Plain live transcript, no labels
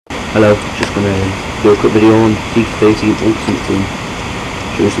Hello, just gonna do a quick video on FIFA 13 Ultimate Team.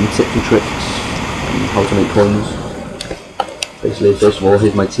 Show you some tips and tricks and how to make coins. Basically, first of all,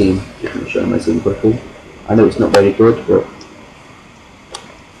 here's my team. Just gonna show you my team quickly. I know it's not very good, but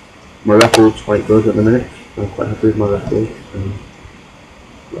my record's quite good at the minute. I'm quite happy with my record.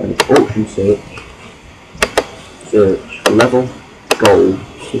 Auction search for level, gold.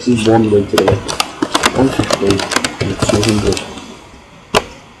 This is one way to do it. 150 and 200.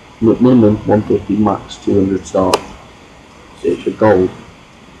 Minimum 150, max 200 start. Search for gold,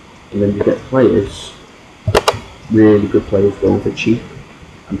 and then you get players, really good players going for cheap,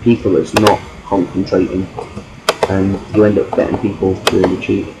 and people that's not concentrating, and you end up getting people really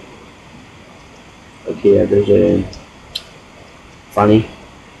cheap. Like here, there's a Fanny.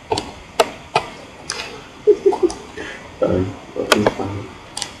 Sorry, Fanny.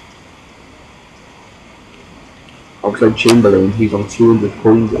 Oxlade Chamberlain, he's on 200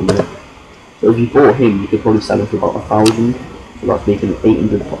 coins in there. So if you bought him, you could probably sell him for about 1,000. So that's making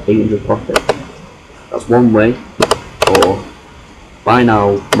 800 profit. That's one way. Or buy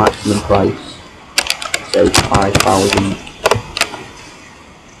now, maximum price, say 5,000.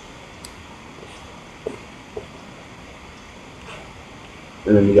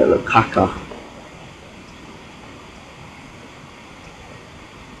 And then you get Lukaku,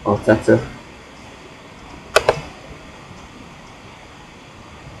 Arteta,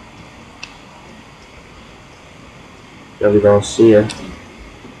 Javi Garcia,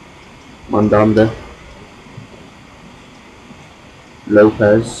 Mandanda,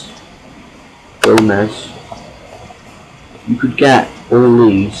 Lopez, Gomez. You could get all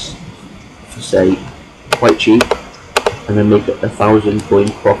these for say quite cheap, and then make it 1,000 coins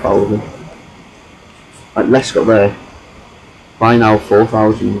per 1,000. Like Lescott there, buy now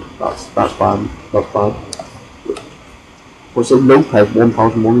 4,000. That's bad. That's bad. But so Lopez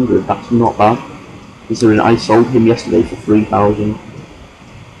 1,100. That's not bad. Considering I sold him yesterday for 3,000.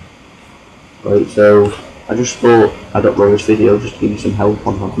 Right, so I just thought I'd upload this video just to give you some help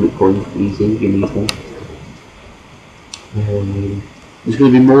on how to make coins easy if you need them. There's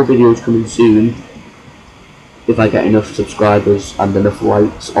going to be more videos coming soon if I get enough subscribers and enough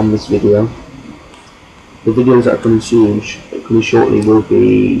likes on this video. The videos that are coming soon, coming shortly, will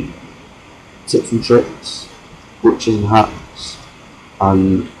be tips and tricks, glitches and hacks,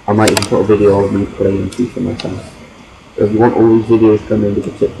 and I might even put a video of me playing FIFA myself. So if you want all these videos coming with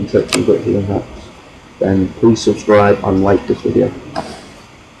the tips and tricks and glitches and hacks, then please subscribe and like this video.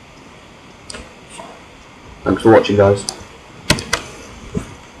 Thanks for watching, guys.